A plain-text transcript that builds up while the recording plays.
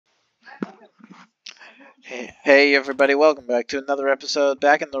Hey everybody, welcome back to another episode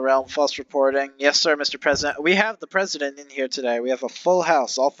back in the realm false reporting. Yes sir, Mr. President. We have the president in here today. We have a full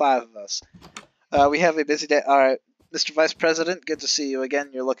house, all five of us. We have a busy day. Alright, Mr. Vice President, good to see you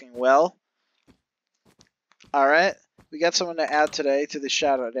again. You're looking well. Alright, we got someone to add today to the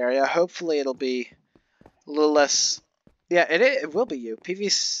shoutout area. Hopefully it'll be a little less... Yeah, it will be you.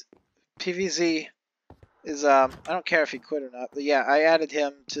 PVZ is, I don't care if he quit or not, but yeah, I added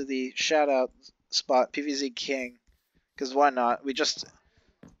him to the shoutout spot, PVZ King, because why not? We just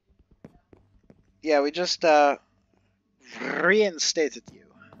reinstated you.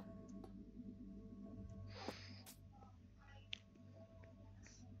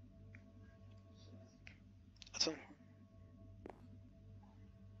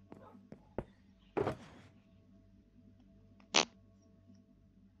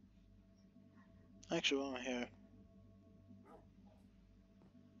 Actually, while I'm here.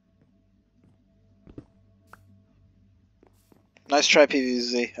 Nice try,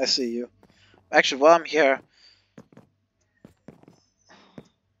 PVZ. I see you. Actually, while I'm here...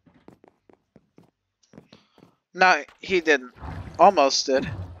 No, he didn't. Almost did.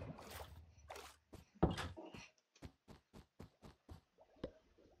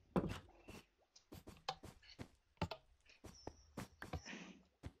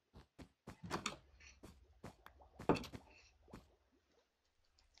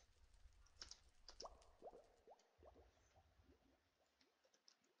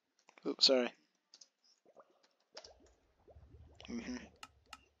 Oops, sorry.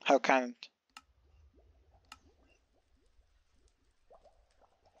 How kind.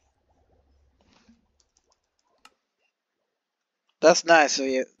 That's nice of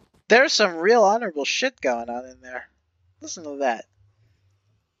you. There's some real honorable shit going on in there. Listen to that.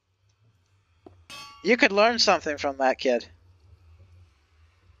 You could learn something from that kid.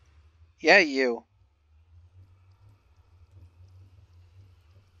 Yeah, you.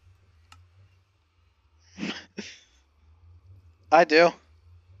 I do.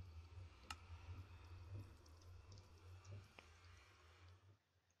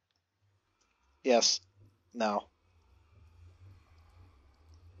 Yes. No.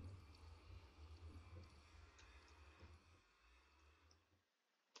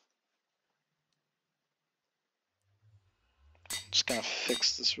 Just gonna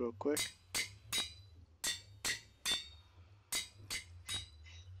fix this real quick.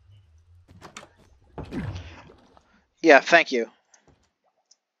 Yeah, thank you.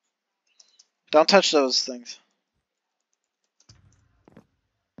 Don't touch those things.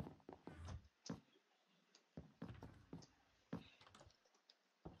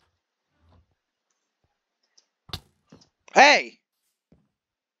 Hey!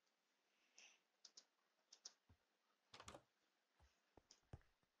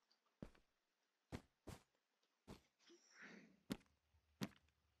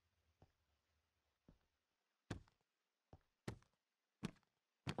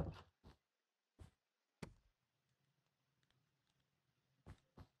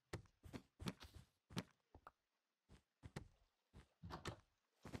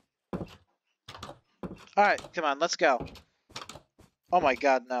 Alright, come on, let's go. Oh my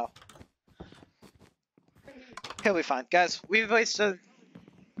god, no. He'll be fine. Guys, we've wasted...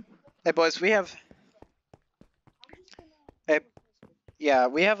 Hey boys, we have... Hey, yeah,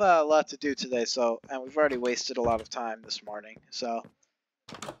 we have a lot to do today, so... And we've already wasted a lot of time this morning, so...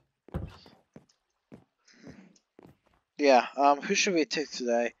 Yeah, who should we take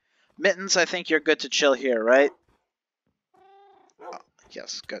today? Mittens, I think you're good to chill here, right? Oh,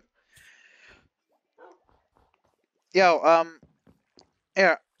 yes, good. Yo,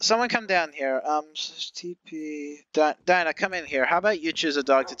 here, someone come down here. TP... Dinah, come in here. How about you choose a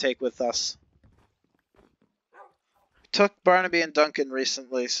dog to take with us? Took Barnaby and Duncan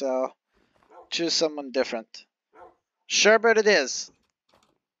recently, so... Choose someone different. Sherbert it is.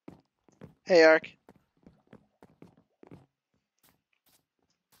 Hey, Ark.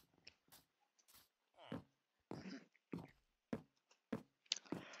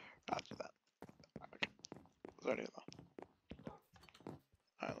 After that. Okay.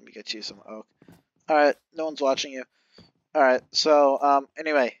 Alright, let me get you some oak. Alright, no one's watching you. Alright, so,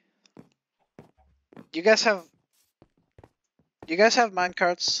 anyway. You guys have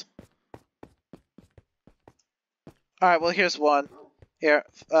minecarts? Alright, well here's one. Here,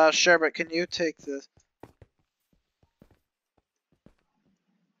 Sherbert, can you take this?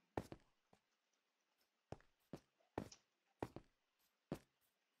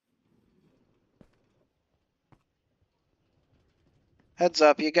 Heads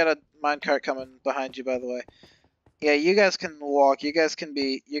up, you got a minecart coming behind you, by the way. Yeah, you guys can walk. You guys can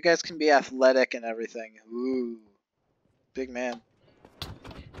be athletic and everything. Ooh, big man.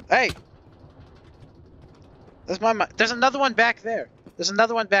 Hey, that's my. There's another one back there. There's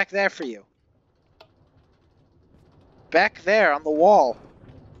another one back there for you. Back there on the wall,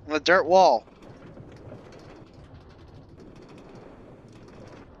 on the dirt wall.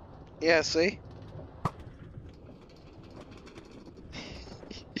 Yeah, see?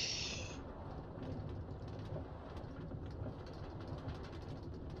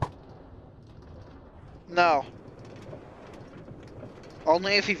 No.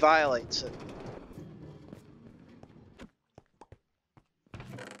 Only if he violates it.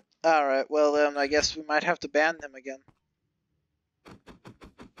 Alright, well then I guess we might have to ban him again.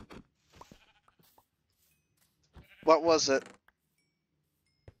 What was it?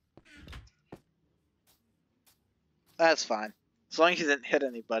 That's fine. As long as he didn't hit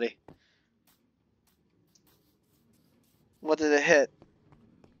anybody. What did it hit?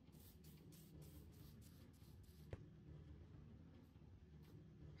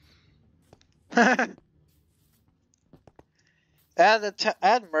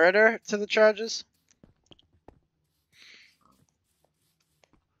 Add murder to the charges?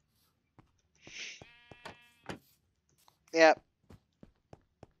 Yeah.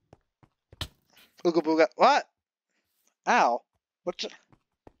 Ooga booga. What? Ow. What's it?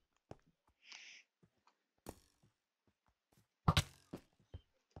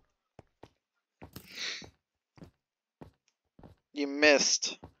 You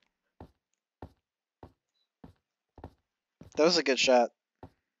missed. That was a good shot.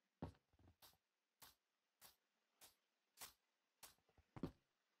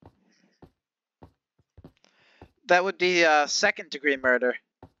 That would be second degree murder.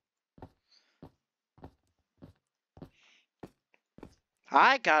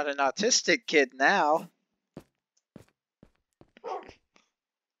 I got an autistic kid now.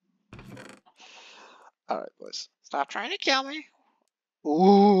 Alright, boys. Stop trying to kill me.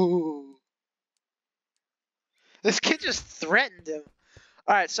 Ooh. This kid just threatened him.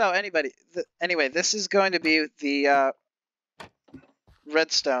 Alright, so anyway, this is going to be the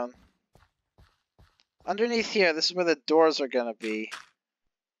redstone. Underneath here, this is where the doors are going to be.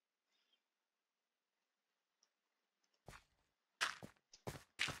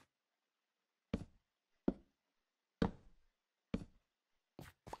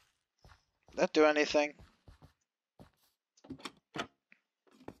 That do anything?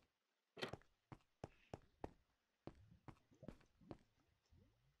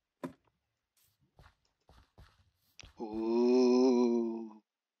 Ooh.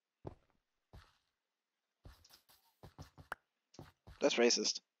 That's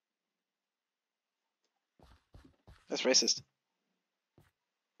racist. That's racist.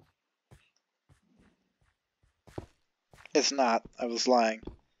 It's not. I was lying.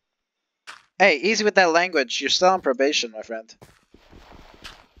 Hey, easy with that language. You're still on probation, my friend.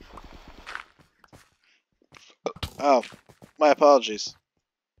 Oh, my apologies.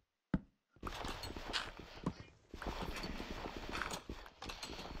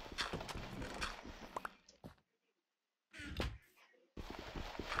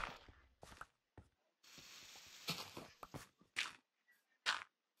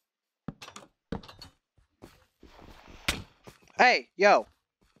 Hey, yo,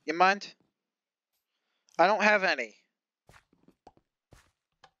 you mind? I don't have any.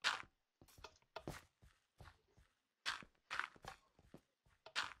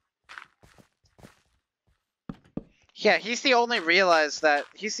 Yeah, he's the only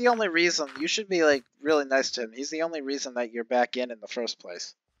reason you should be like really nice to him. He's the only reason that you're back in the first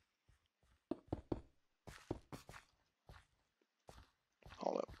place.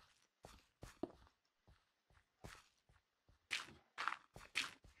 Hold up.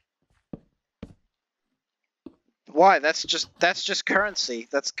 Why? That's just currency.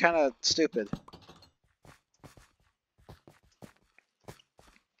 That's kind of stupid.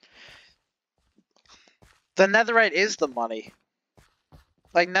 The netherite is the money.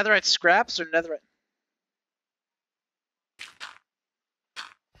 Like netherite scraps or netherite.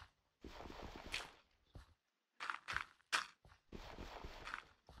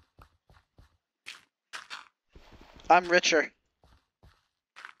 I'm richer.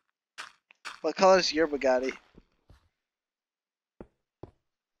 What color's your Bugatti?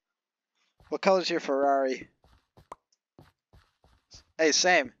 What color's your Ferrari? Hey,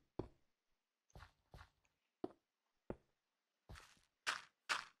 same.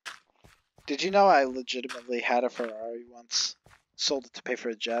 Did you know I legitimately had a Ferrari once? Sold it to pay for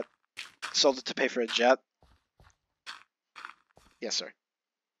a jet. Sold it to pay for a jet. Yes, sir.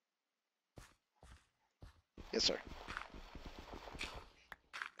 Yes, sir.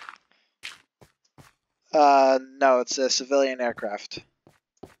 No, it's a civilian aircraft.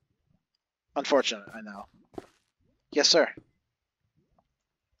 Unfortunate, I know. Yes, sir.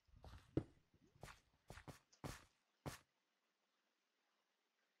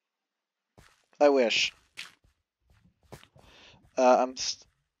 I wish. That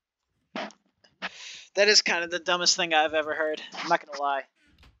is kind of the dumbest thing I've ever heard. I'm not gonna lie.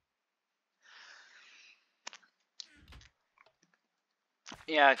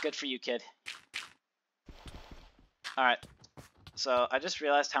 Yeah, good for you, kid. Alright. So, I just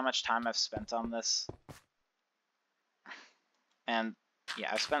realized how much time I've spent on this. And, yeah,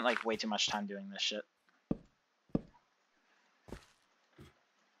 I've spent, like, way too much time doing this shit.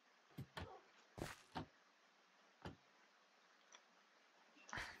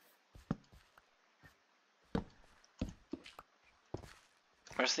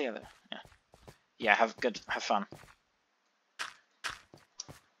 Where's the other? Yeah. Yeah, have fun.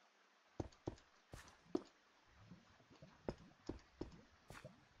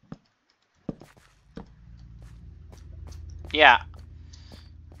 Yeah.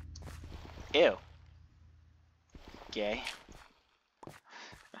 Ew. Gay.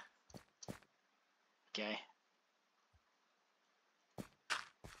 Gay.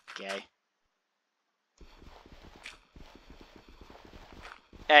 Gay.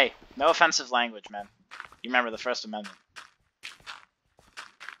 Hey, no offensive language, man. You remember the First Amendment.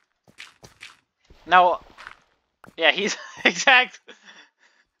 No. Yeah, he's exact.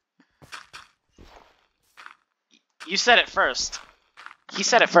 You said it first. He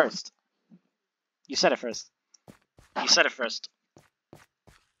said it first. You said it first. You said it first.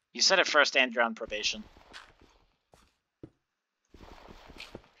 You said it first, and you're on probation.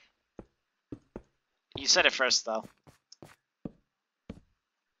 You said it first, though.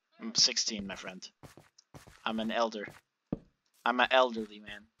 I'm 16, my friend. I'm an elder. I'm an elderly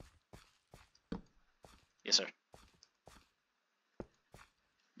man. Yes, sir.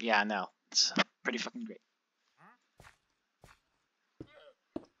 Yeah, I know. It's pretty fucking great.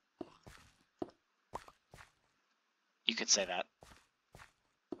 You could say that.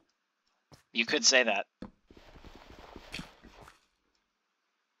 You could say that.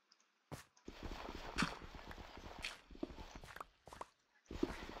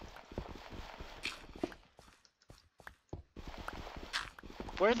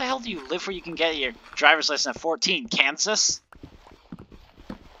 Where the hell do you live where you can get your driver's license at 14? Kansas?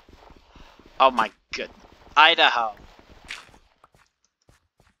 Oh my good. Idaho.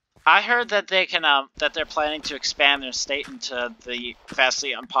 I heard that they can that they're planning to expand their state into the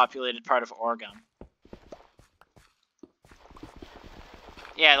vastly unpopulated part of Oregon.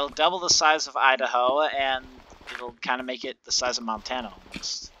 Yeah, it'll double the size of Idaho, and it'll kind of make it the size of Montana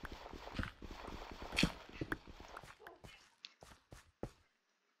almost.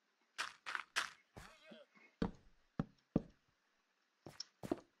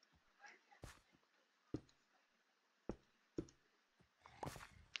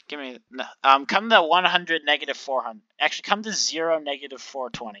 Give me come to 100 negative 400. Actually, come to 0 negative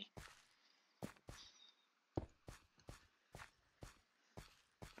 420.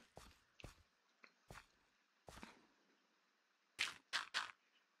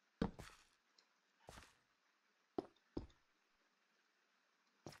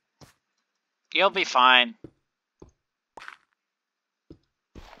 You'll be fine.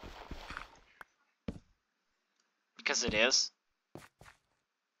 Because it is.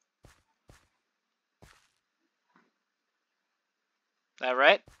 That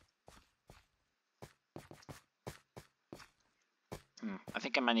right? I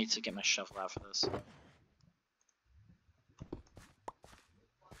think I might need to get my shovel out for this.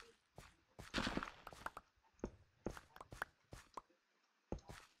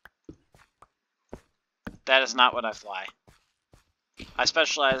 That is not what I fly. I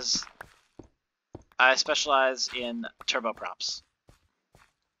specialize in turboprops.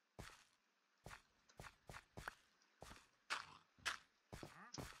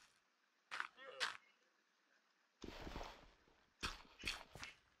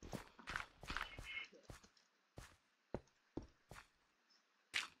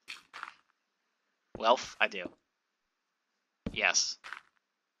 Wealth? I do. Yes.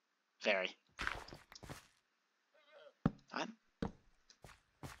 Very. What?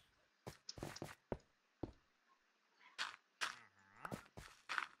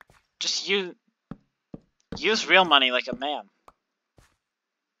 Just use real money like a man.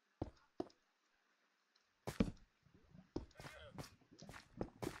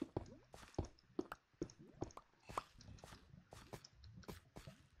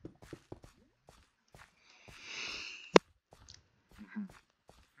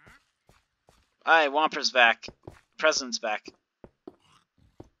 Aye, Whomper's back. President's back.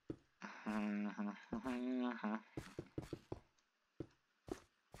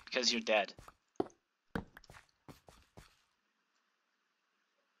 Because you're dead.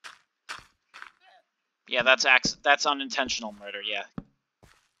 Yeah, that's unintentional murder, yeah.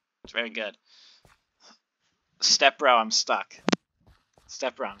 It's very good. Step bro, I'm stuck.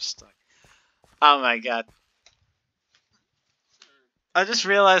 Step bro, I'm stuck. Oh my god. I just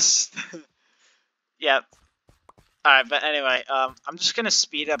realized... yeah. Alright, but anyway, I'm just gonna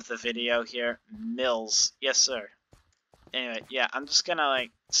speed up the video here. Mills. Yes, sir. Anyway, yeah, I'm just gonna,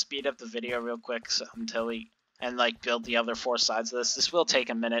 like, speed up the video real quick until we... and, like, build the other 4 sides of this. This will take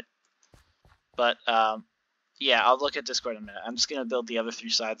a minute. But, yeah, I'll look at Discord in a minute. I'm just gonna build the other 3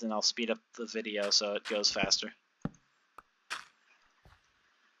 sides and I'll speed up the video so it goes faster.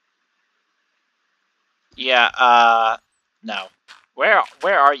 Yeah, no. Where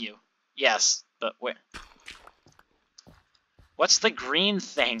are you? Yes, but where? What's the green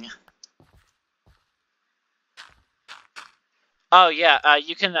thing? Oh, yeah,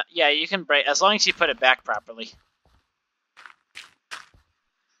 you can break, as long as you put it back properly.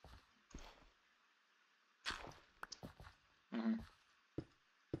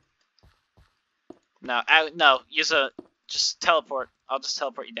 No, no, just teleport. I'll just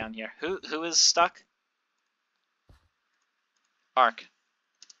teleport you down here. Who is stuck? Ark.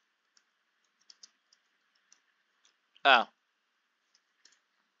 Oh.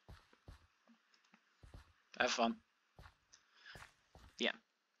 Have fun. Yeah.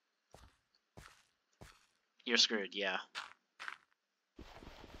 You're screwed, yeah.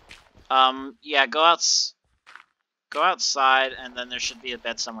 Yeah, go outside, and then there should be a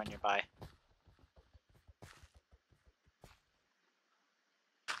bed somewhere nearby.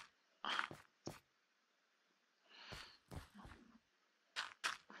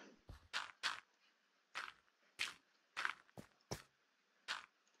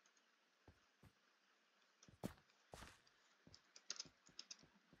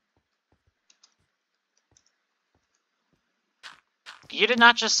 You did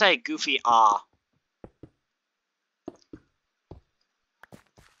not just say goofy ah.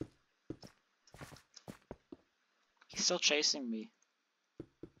 He's still chasing me.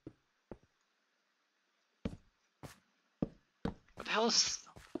 What the hell is...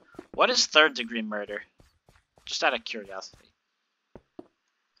 what is 3rd degree murder? Just out of curiosity.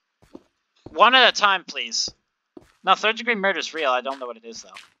 One at a time, please. No, 3rd degree murder is real. I don't know what it is, though.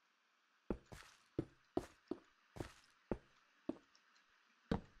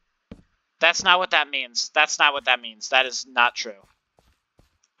 That's not what that means. That's not what that means. That is not true.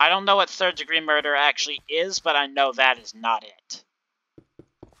 I don't know what 3rd degree murder actually is, but I know that is not it.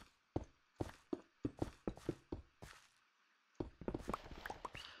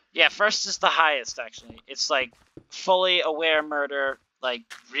 Yeah, 1st is the highest, actually. It's like fully aware murder, like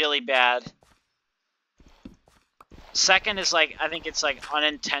really bad. 2nd is like, I think it's like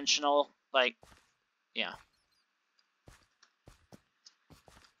unintentional, like, yeah.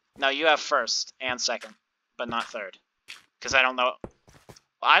 No, you have 1st and 2nd, but not 3rd. Because I don't know.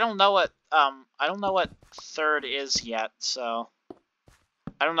 I don't know what 3rd is yet, so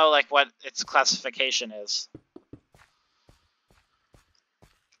I don't know like what its classification is.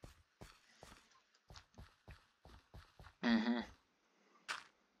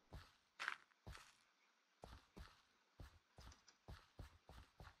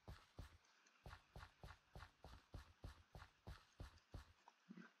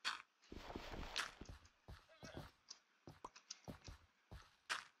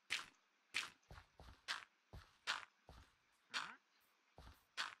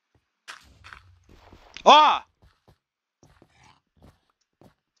 Ah!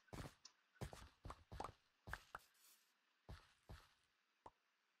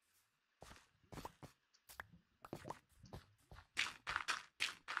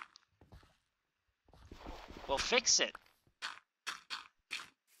 Well, fix it.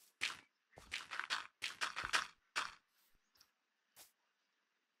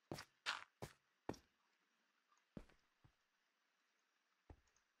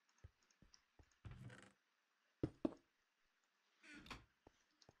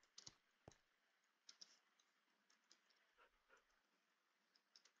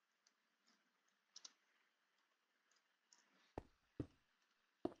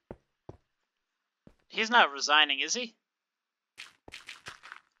 He's not resigning, is he?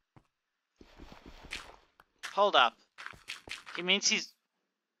 Hold up. He means he's...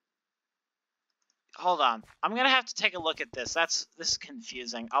 Hold on. I'm gonna have to take a look at this. This is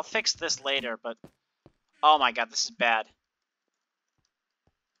confusing. I'll fix this later, but... oh my god, this is bad.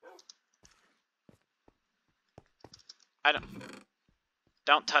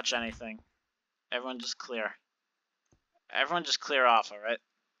 Don't touch anything. Everyone just clear. Everyone just clear off, alright?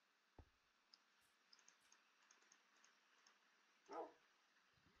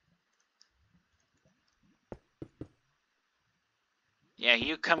 Yeah,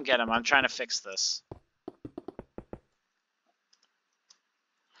 you come get him. I'm trying to fix this.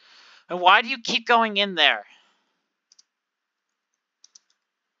 And why do you keep going in there?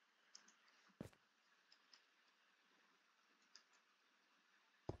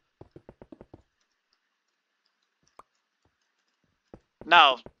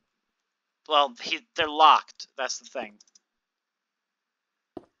 No. Well, they're locked. That's the thing.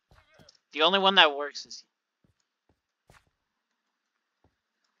 The only one that works is...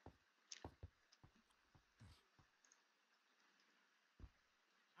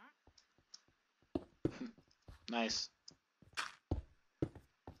 Nice.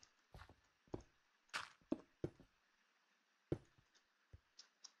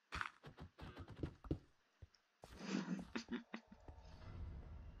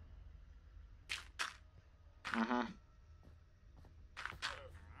 Mm-hmm.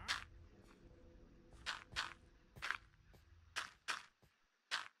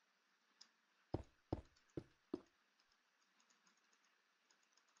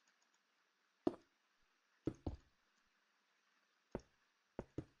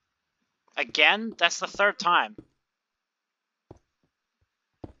 Again? That's the third time.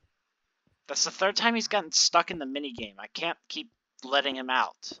 That's the third time he's gotten stuck in the minigame. I can't keep letting him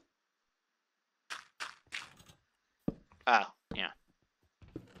out. Oh, yeah.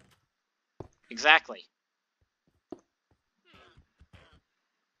 Exactly.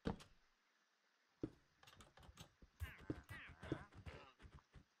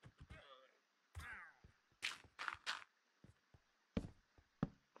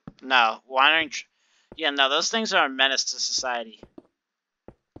 No, wandering... Yeah, no, those things are a menace to society.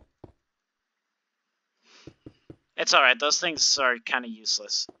 It's alright, those things are kind of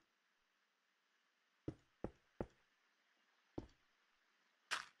useless.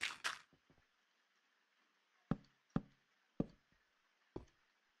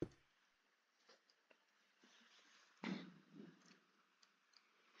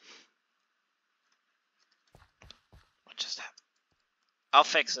 What just happened? I'll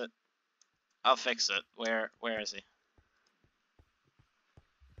fix it. I'll fix it. Where is he?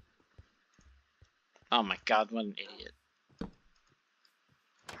 Oh my god, what an idiot.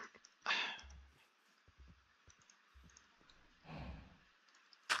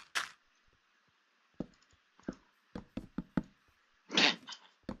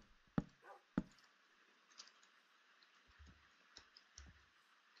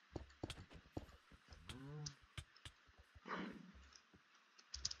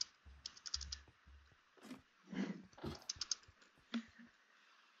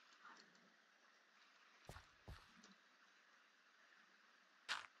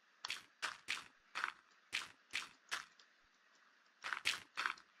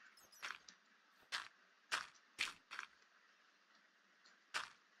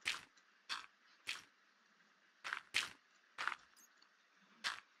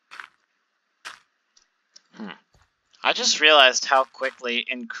 I just realized how quickly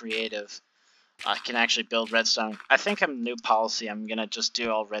in creative I can actually build redstone. I think I'm new policy. I'm gonna just do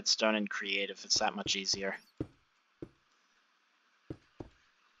all redstone in creative. It's that much easier.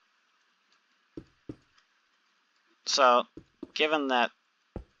 So, given that...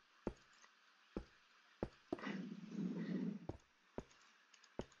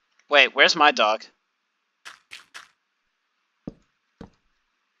 Wait, where's my dog?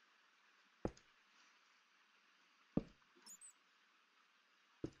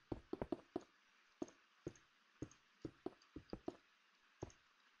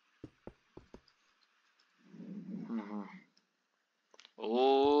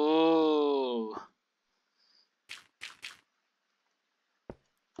 Ooh.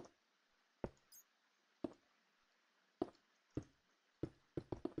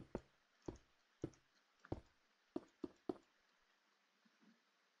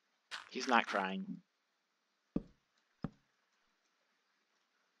 He's not crying.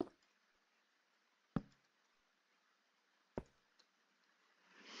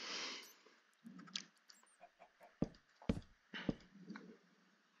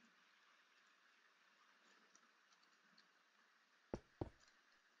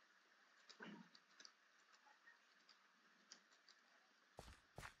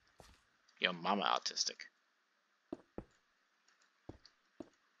 Yo, mama autistic.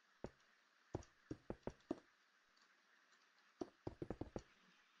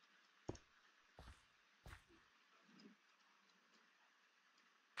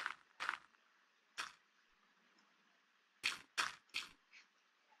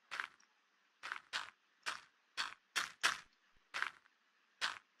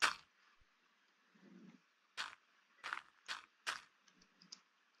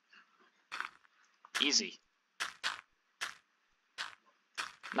 Easy.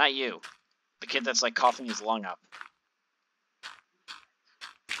 Not you. The kid that's like coughing his lung up.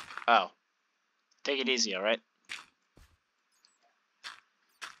 Oh. Take it easy, alright?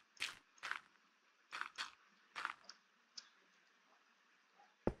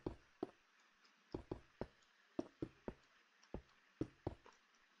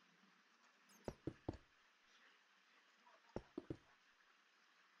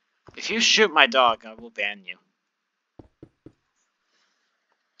 If you shoot my dog, I will ban you.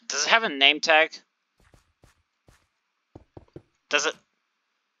 Does it have a name tag? Does it?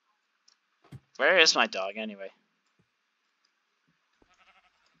 Where is my dog, anyway?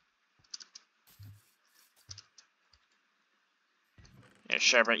 Here,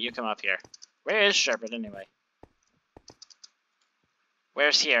 Sherbert, you come up here. Where is Sherbert, anyway?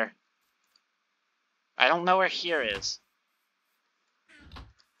 Where's here? I don't know where here is.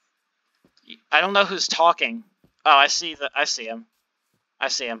 I don't know who's talking. Oh, I see him. I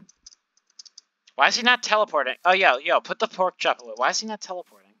see him. Why is he not teleporting? Oh, yo, put the pork chop away. Why is he not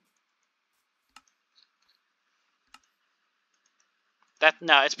teleporting?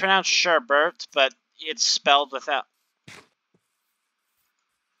 No, it's pronounced Sherbert, but it's spelled without.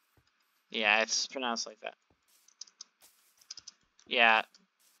 Yeah, it's pronounced like that. Yeah.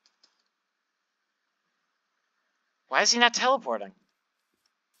 Why is he not teleporting?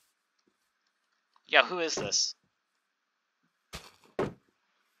 Yo, who is this? Oh,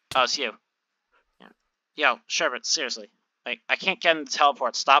 it's you. Yeah. Yo, Sherbert, seriously. Like, I can't get him to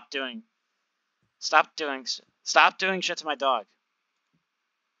teleport. Stop doing shit to my dog.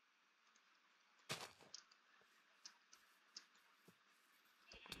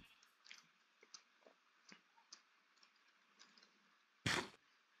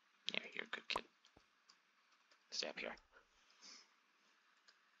 Yeah, you're a good kid. Stay up here.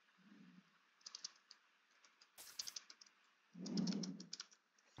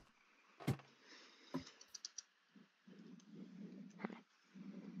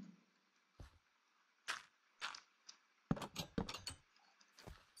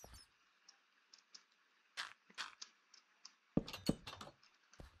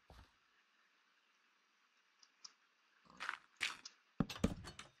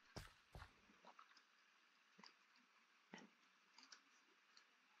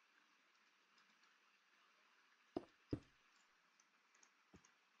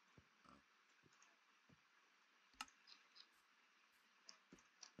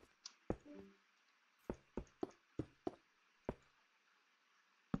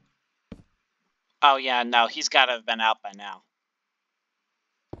 Oh, yeah, no, he's gotta have been out by now.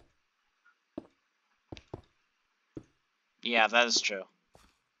 Yeah, that is true.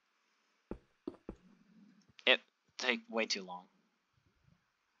 It take way too long.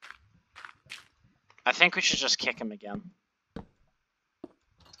 I think we should just kick him again.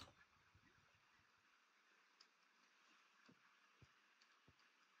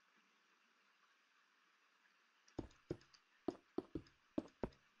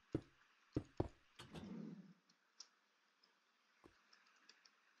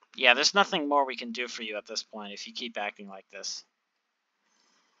 Yeah, there's nothing more we can do for you at this point if you keep acting like this.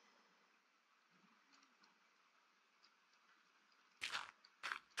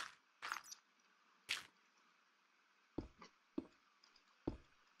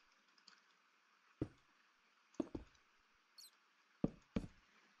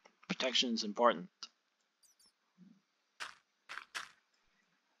 Protection is important.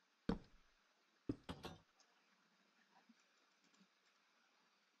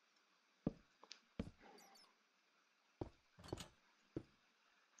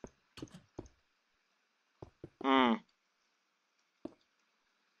 Hmm.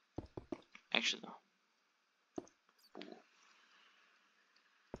 Actually, no.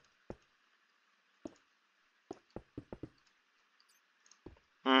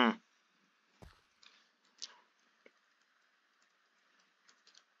 Hmm.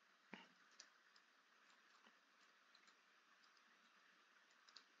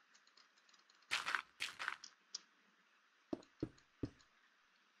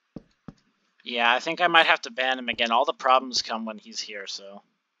 Yeah, I think I might have to ban him again. All the problems come when he's here, so.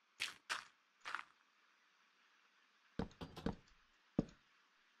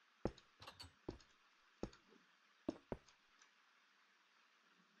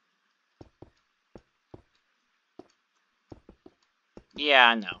 Yeah,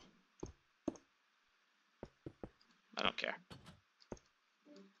 I know. I don't care.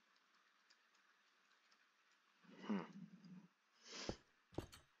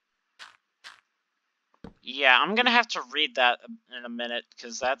 Yeah, I'm gonna have to read that in a minute,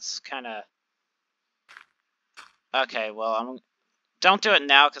 because that's kind of... Okay, well, don't do it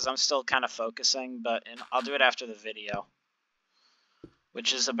now because I'm still kind of focusing, but I'll do it after the video,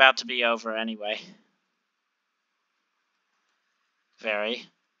 which is about to be over anyway. Very.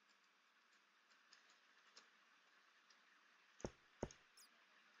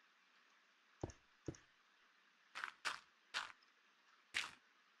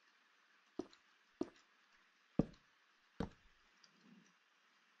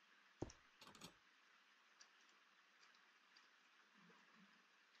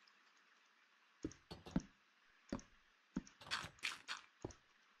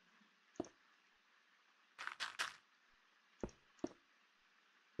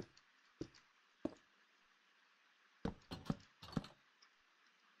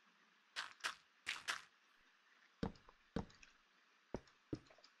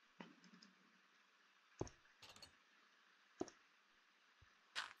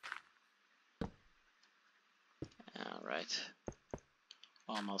 Alright.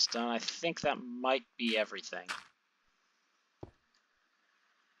 Almost done. I think that might be everything.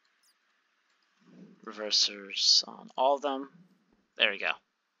 Reversers on all of them. There we go.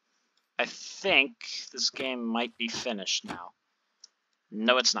 I think this game might be finished now.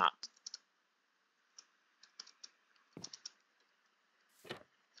 No, it's not.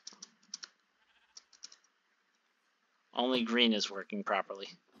 Only green is working properly.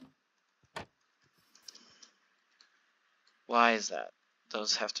 Why is that?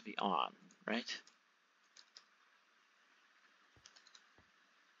 Those have to be on, right?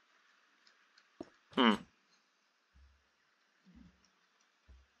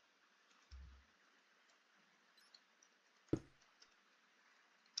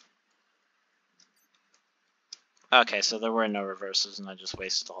 Okay, so there were no reverses and I just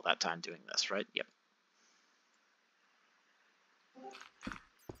wasted all that time doing this, right? Yep.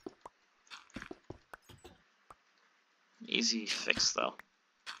 Easy fix, though.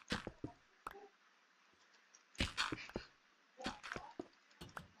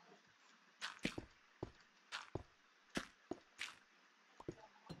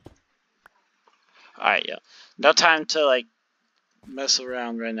 Alright, yeah. No time to, like, mess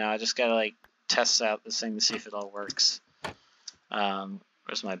around right now. I just gotta, like, test out this thing to see if it all works.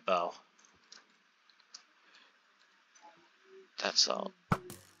 Where's my bow? That's all.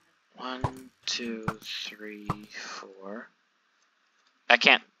 1, 2, 3, 4. I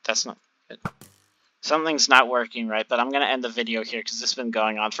can't. That's not good. Something's not working right, but I'm going to end the video here because this has been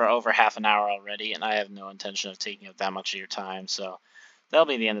going on for over half an hour already, and I have no intention of taking up that much of your time, so that'll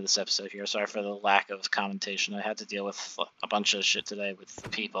be the end of this episode here. Sorry for the lack of commentation. I had to deal with a bunch of shit today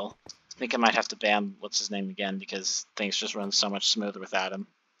with people. I think I might have to ban what's-his-name again because things just run so much smoother without him.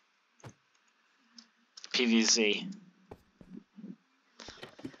 PVZ.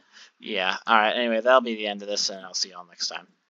 Yeah, alright, anyway, that'll be the end of this, and I'll see y'all next time.